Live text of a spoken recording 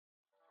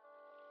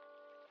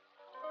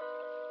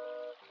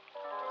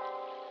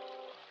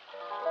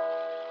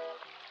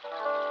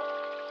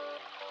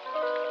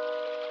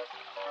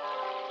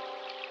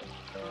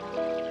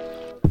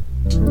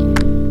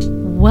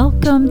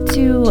Welcome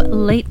to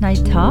Late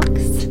Night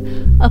Talks,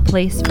 a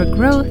place for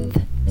growth,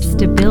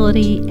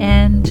 stability,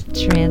 and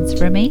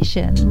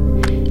transformation.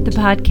 The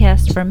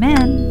podcast for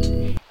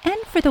men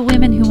and for the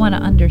women who want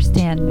to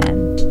understand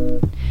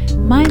men.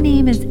 My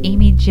name is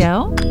Amy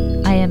Jo.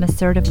 I am a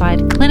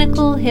certified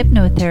clinical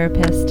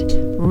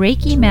hypnotherapist,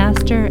 Reiki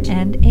master,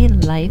 and a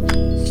life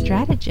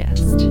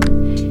strategist.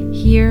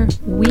 Here,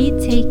 we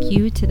take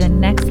you to the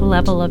next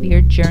level of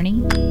your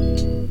journey,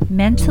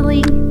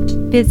 mentally,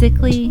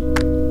 physically,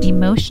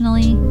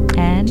 emotionally,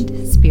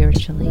 and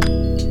spiritually.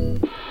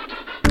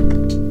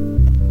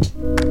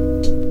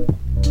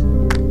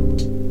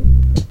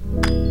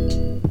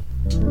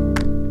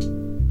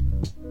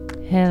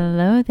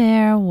 Hello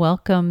there.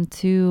 Welcome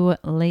to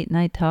Late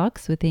Night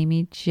Talks with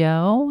Amy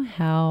Jo.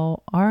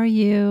 How are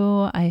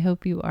you? I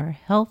hope you are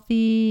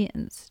healthy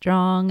and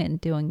strong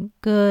and doing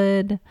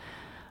good.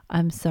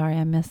 I'm sorry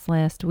I missed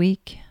last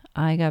week.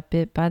 I got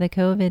bit by the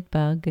COVID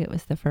bug. It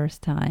was the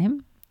first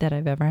time that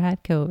I've ever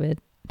had COVID,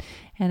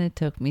 and it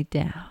took me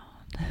down.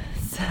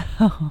 So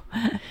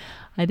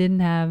I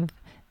didn't have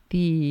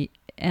the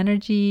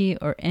energy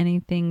or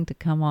anything to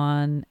come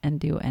on and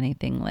do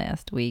anything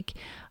last week.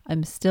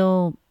 I'm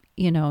still,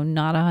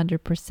 not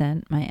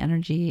 100%. My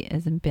energy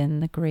hasn't been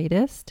the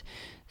greatest.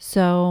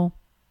 So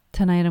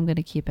tonight I'm going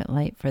to keep it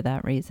light for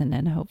that reason,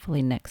 and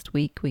hopefully next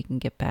week we can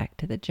get back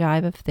to the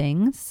jive of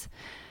things.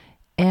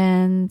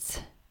 And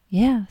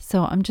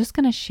so I'm just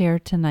going to share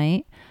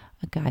tonight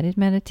a guided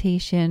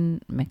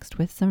meditation mixed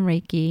with some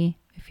Reiki.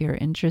 If you're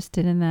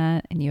interested in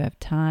that and you have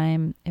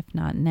time, if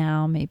not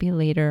now, maybe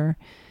later,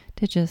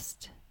 to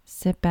just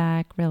sit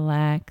back,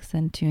 relax,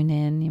 and tune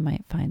in, you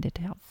might find it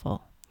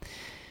helpful.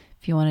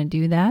 If you want to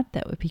do that,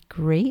 that would be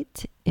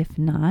great. If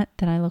not,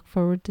 then I look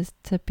forward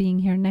to being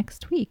here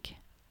next week.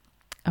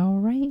 All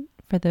right,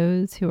 for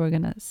those who are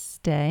going to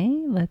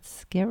stay,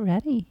 let's get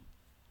ready.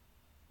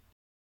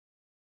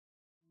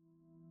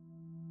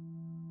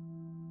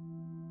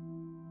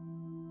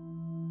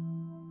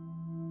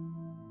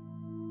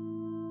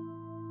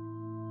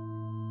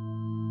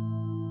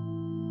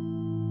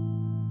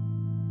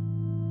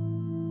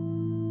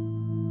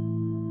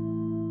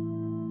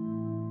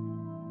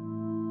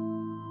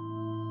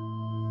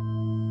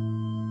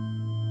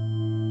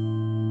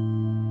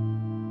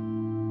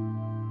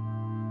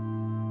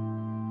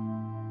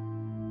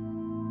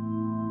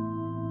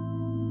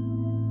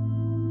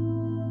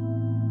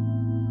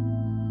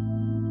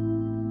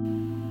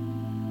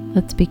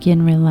 Let's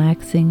begin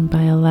relaxing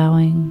by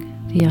allowing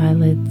the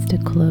eyelids to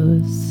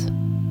close.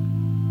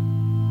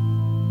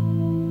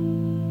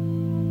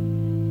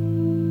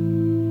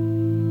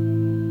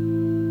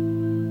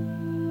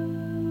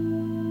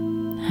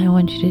 I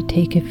want you to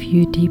take a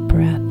few deep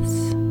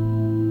breaths,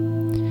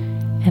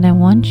 and I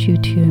want you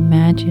to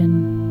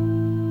imagine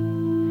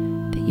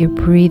that you're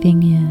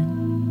breathing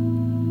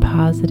in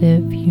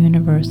positive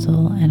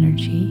universal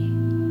energy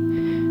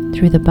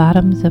through the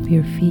bottoms of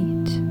your feet.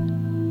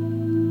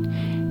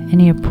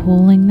 And you're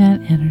pulling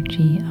that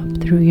energy up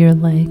through your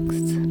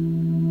legs,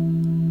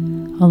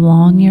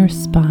 along your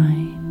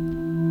spine,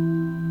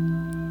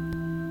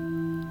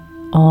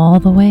 all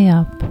the way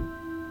up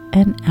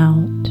and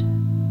out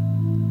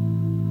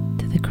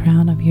to the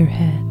crown of your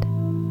head.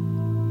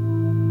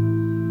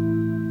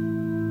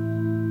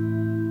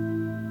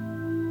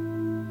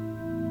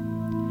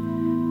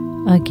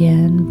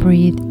 Again,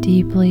 breathe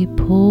deeply,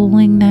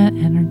 pulling that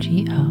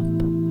energy up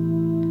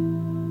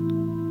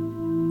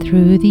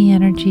through the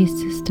energy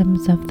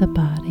systems of the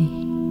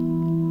body,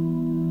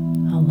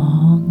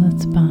 along the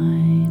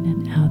spine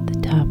and out the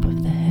top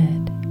of the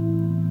head.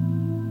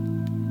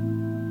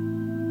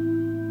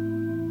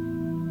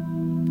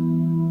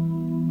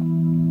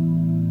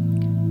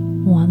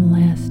 One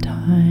last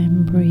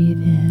time,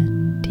 breathe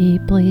in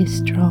deeply,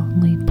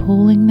 strongly,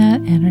 pulling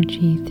that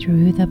energy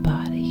through the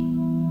body,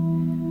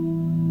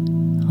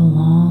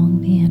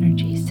 along the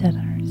energy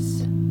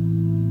centers,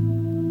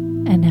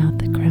 and out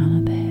the crown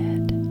of the head.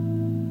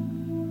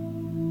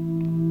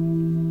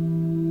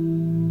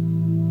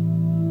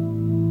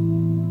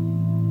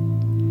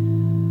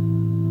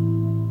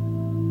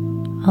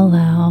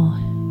 Allow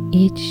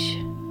each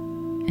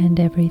and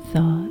every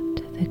thought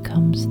that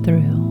comes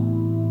through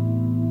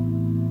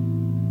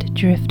to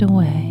drift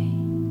away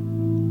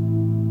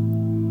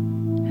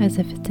as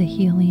if it's a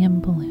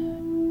helium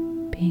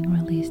balloon being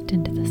released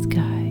into the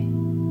sky.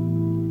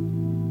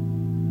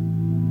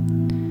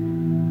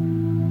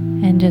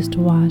 And just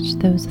watch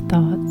those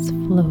thoughts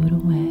float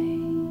away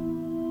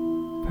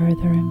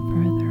further and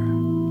further.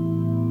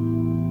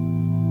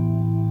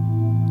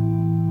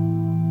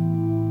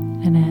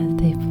 And as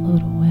they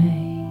float away,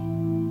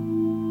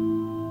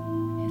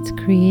 it's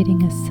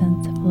creating a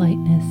sense of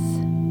lightness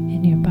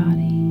in your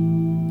body.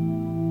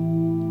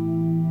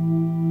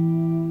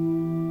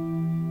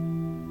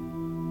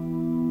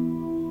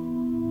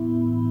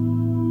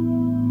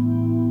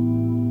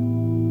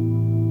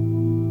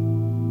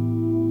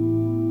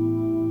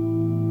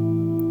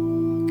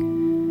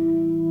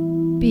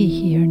 Be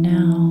here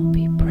now,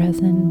 be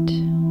present,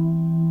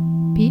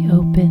 be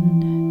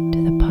open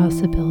to the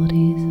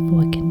possibilities of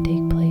what can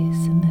take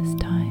place in this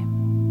time.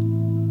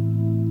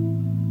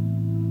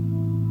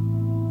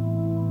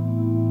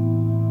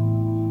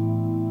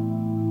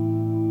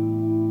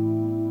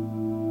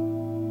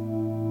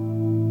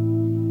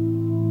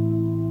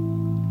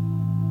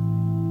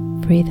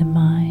 Free the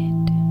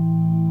mind,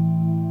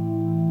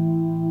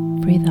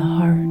 free the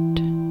heart,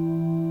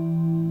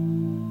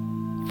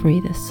 free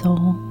the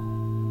soul.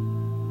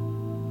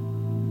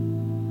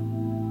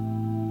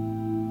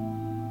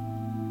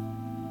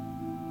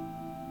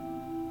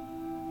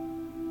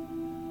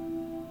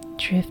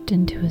 Drift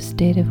into a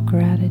state of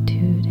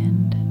gratitude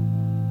and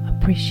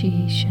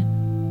appreciation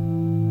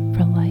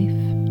for life.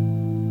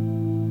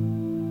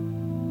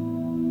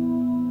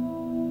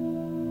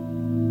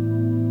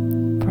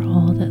 For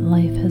all that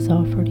life has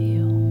offered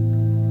you.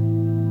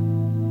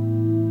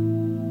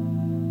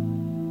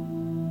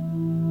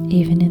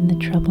 Even in the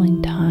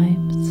troubling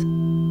times,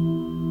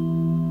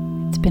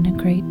 it's been a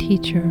great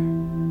teacher.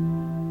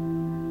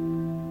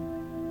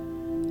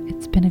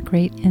 It's been a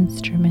great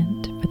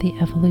instrument for the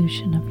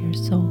evolution of your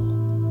soul.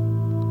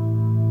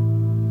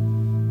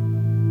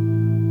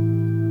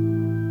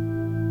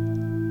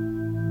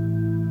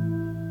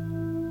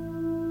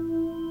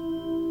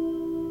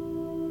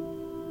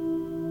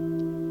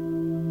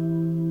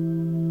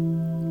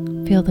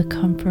 Feel the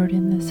comfort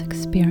in this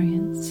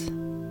experience,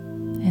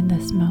 in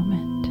this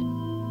moment,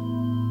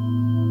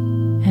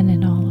 and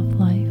in all of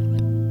life.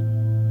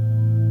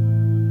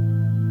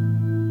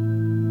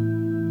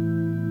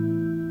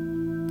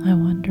 I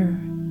wonder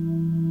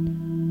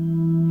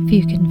if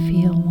you can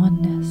feel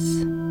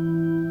oneness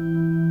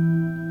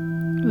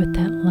with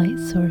that light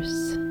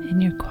source in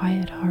your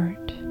quiet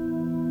heart.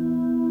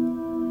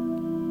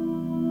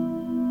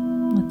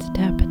 Let's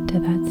tap into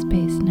that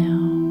space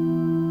now.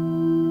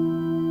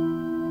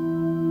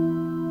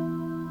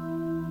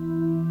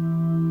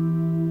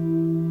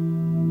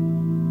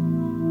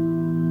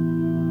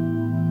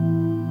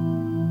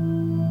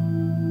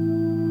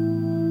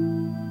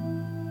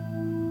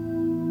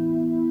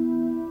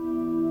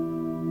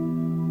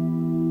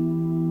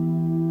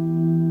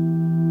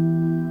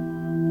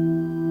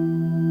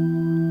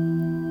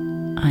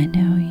 I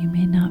know you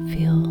may not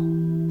feel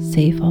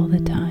safe all the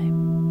time.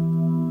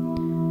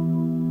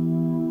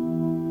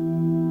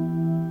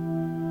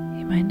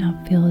 You might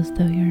not feel as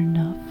though you're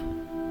enough.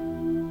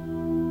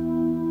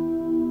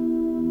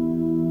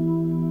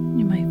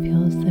 You might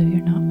feel as though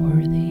you're not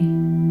worthy.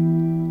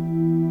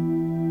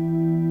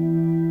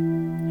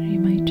 Or you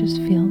might just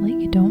feel like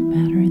you don't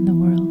matter in the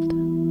world.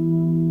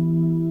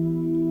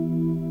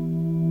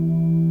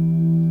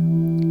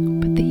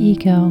 But the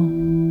ego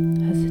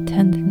has a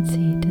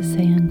tendency to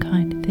say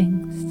unkind things.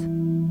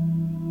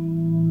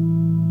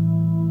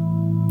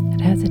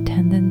 It has a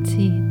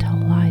tendency to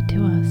lie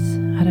to us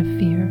out of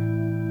fear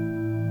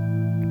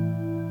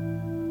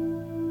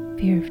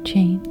of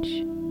change.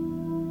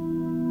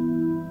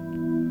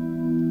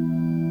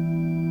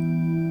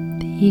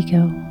 The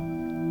ego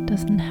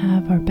doesn't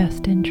have our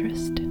best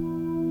interest.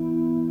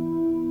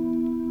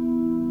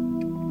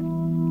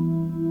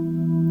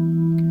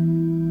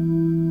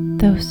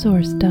 Though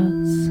Source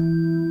does.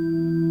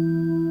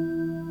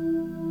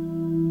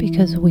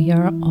 Because we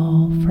are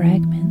all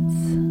fragments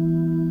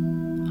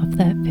of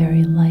that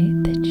very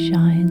light that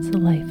shines the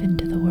life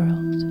into the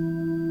world.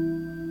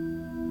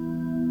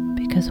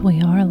 Because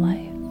we are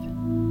life.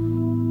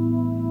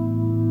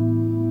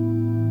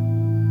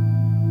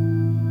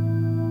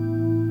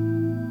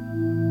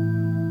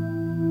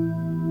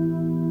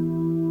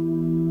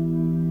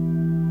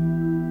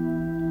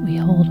 We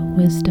hold a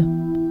wisdom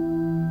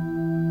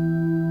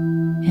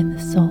in the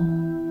soul,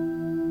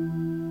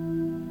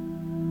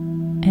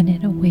 and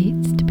it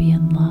awaits to be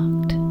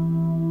unlocked.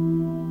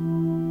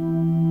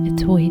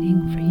 It's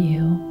waiting for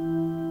you.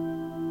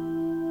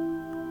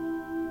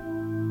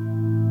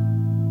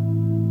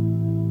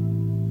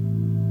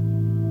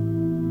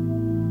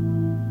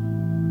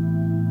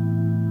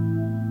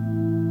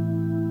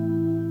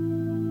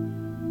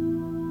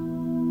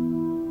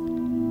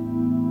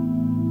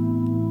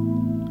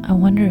 I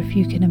wonder if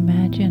you can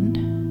imagine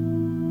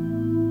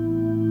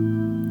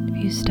if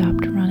you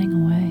stopped running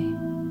away.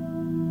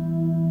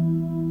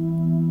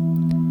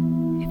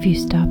 If you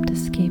stopped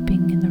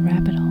escaping in the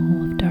rabbit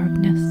hole of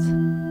darkness.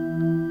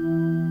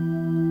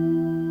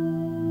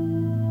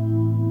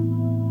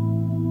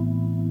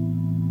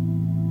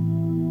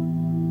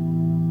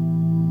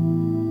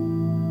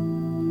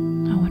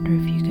 I wonder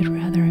if you could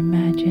rather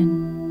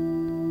imagine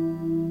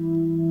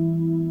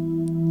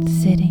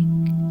sitting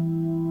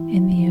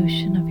in the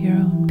ocean of your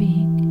own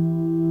being,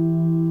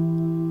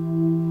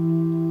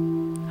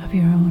 of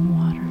your own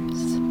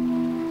waters,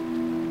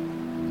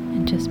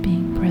 and just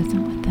being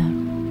present with them.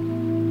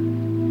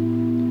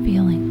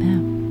 Feeling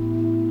them,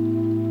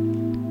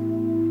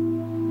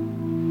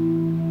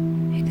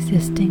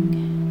 existing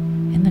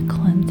in the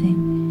cleansing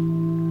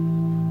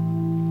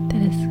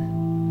that is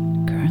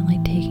currently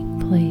taking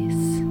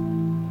place,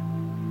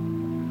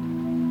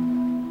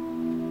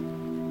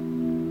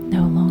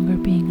 no longer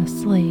being a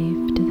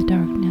slave to the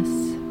darkness,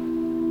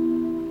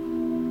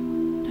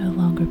 no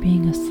longer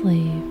being a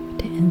slave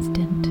to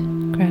instant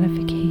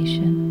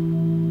gratification,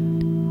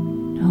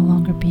 no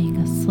longer being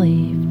a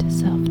slave to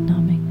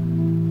self-numbing.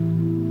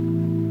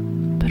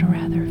 But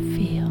rather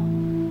feel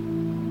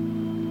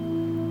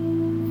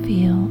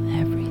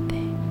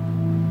everything,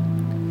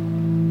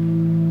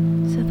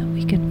 so that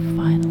we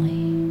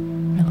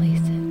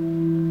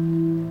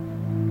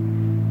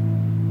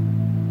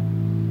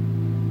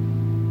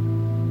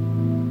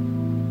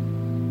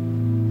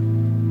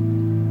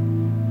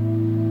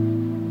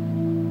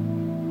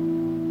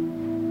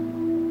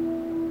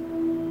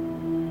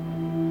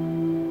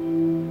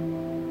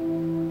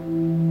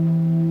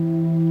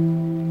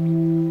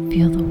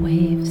Feel the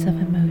waves of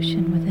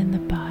emotion within the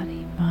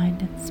body,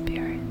 mind, and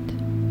spirit.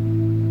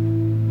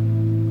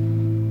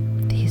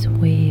 These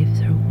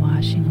waves are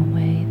washing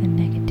away the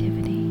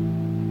negativity,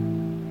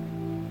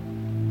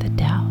 the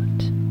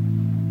doubt,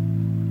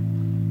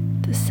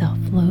 the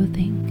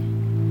self-loathing,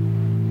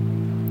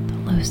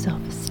 the low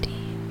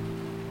self-esteem,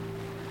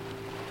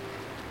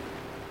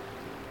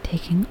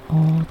 taking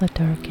all the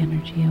dark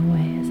energy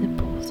away as it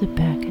pulls it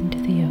back into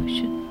the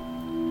ocean.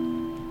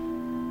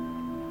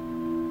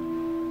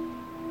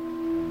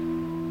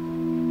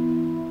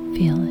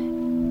 Feel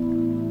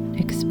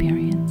it,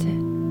 experience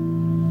it.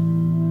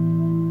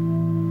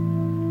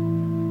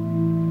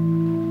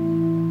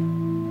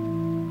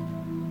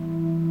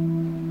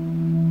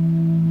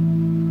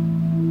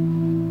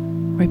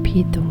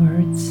 Repeat the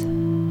words,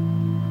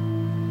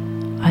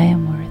 I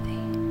am worthy,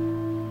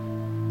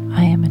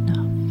 I am enough,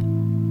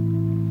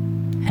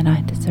 and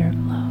I deserve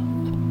love.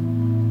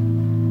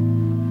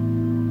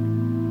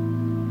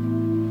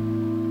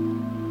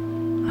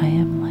 I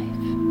am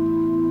life,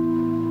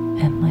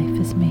 and life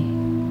is me.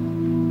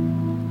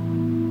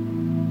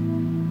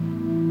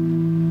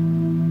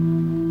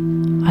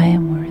 I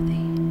am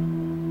worthy,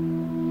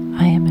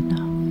 I am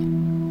enough,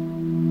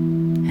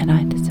 and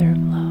I deserve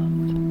love.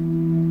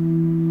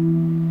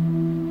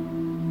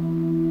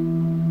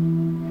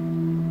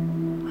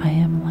 I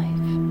am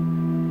life,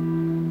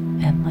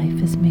 and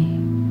life is me.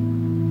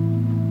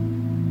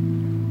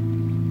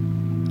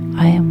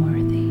 I am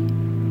worthy,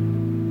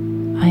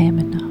 I am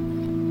enough,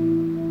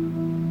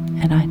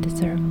 and I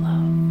deserve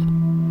love.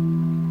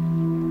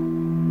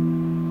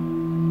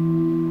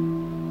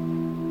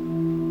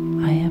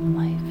 I am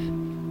life,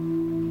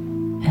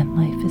 and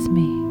life is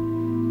me.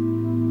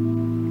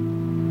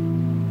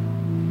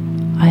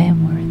 I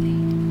am worthy,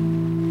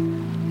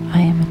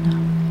 I am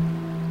enough,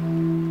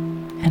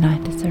 and I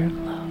deserve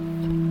love.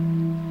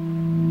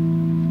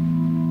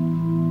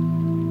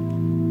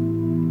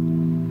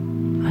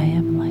 I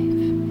am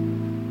life,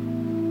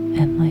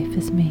 and life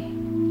is me.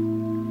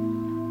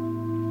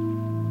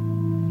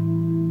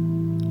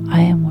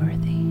 I am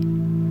worthy,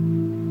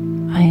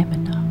 I am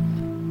enough,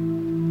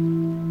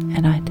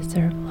 and I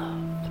deserve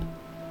love.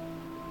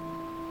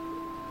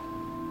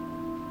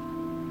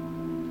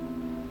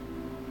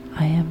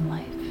 I am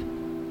life,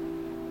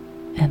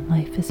 and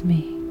life is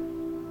me.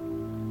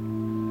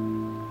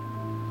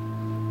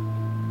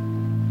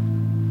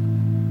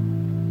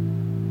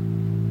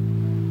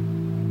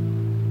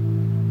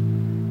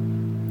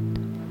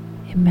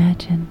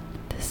 Imagine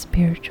the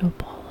spiritual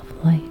ball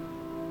of light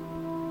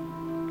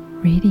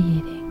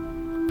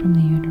radiating from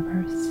the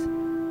universe,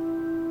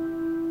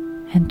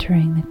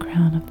 entering the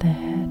crown of the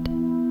head.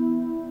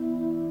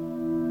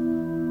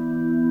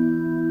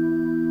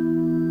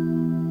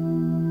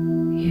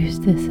 Use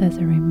this as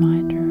a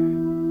reminder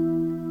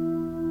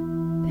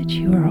that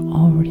you are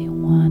already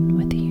one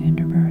with the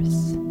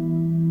universe,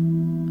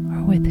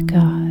 or with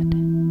God,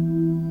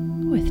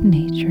 with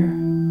nature,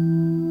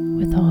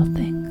 with all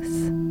things.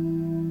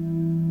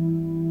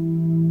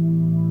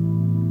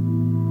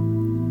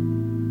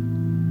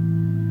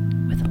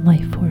 With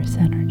life force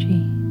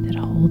energy that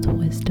holds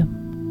wisdom,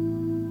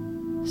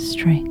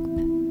 strength,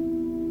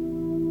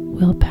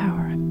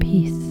 willpower, and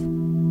peace.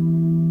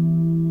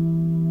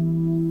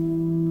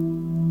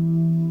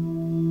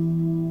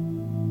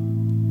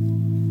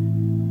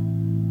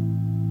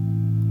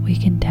 We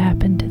can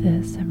tap into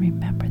this and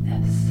remember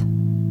this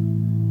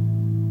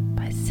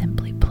by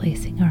simply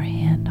placing our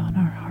hand on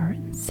our heart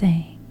and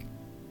saying,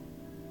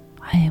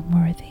 I am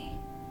worthy,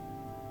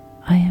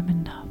 I am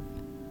enough,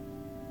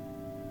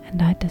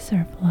 and I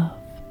deserve love.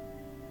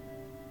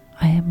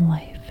 I am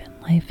life,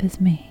 and life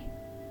is me.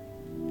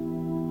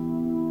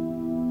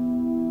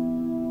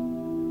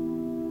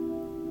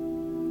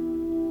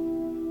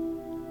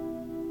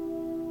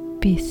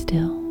 Be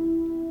still,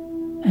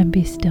 and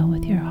be still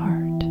with your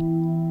heart.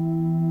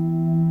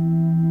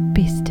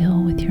 Be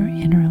still with your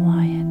inner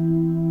lion.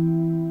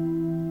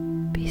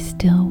 Be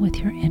still with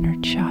your inner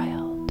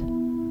child.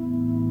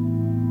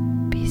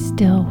 Be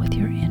still with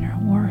your inner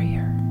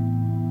warrior.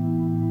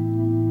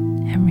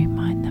 And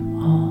remind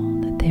them all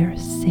that they are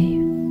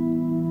safe,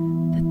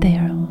 that they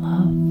are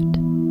loved,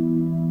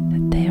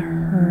 that they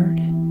are heard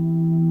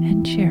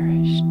and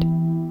cherished.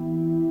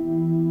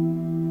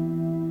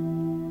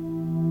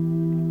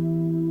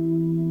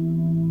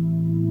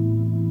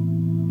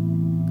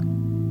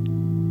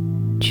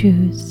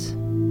 Choose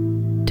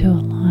to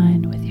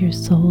align with your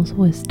soul's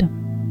wisdom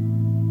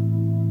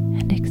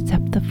and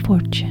accept the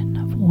fortune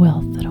of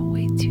wealth that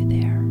awaits you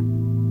there.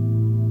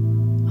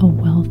 A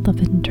wealth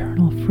of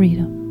internal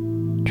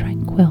freedom,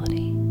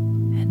 tranquility,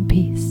 and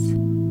peace.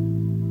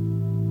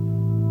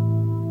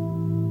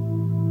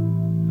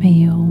 May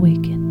you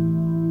awaken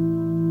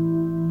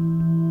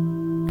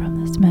from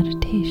this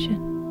meditation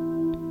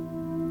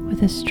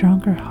with a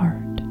stronger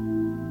heart,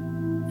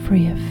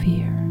 free of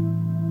fear,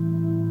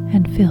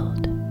 and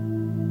filled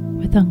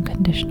with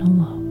unconditional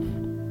love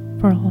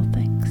for all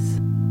things.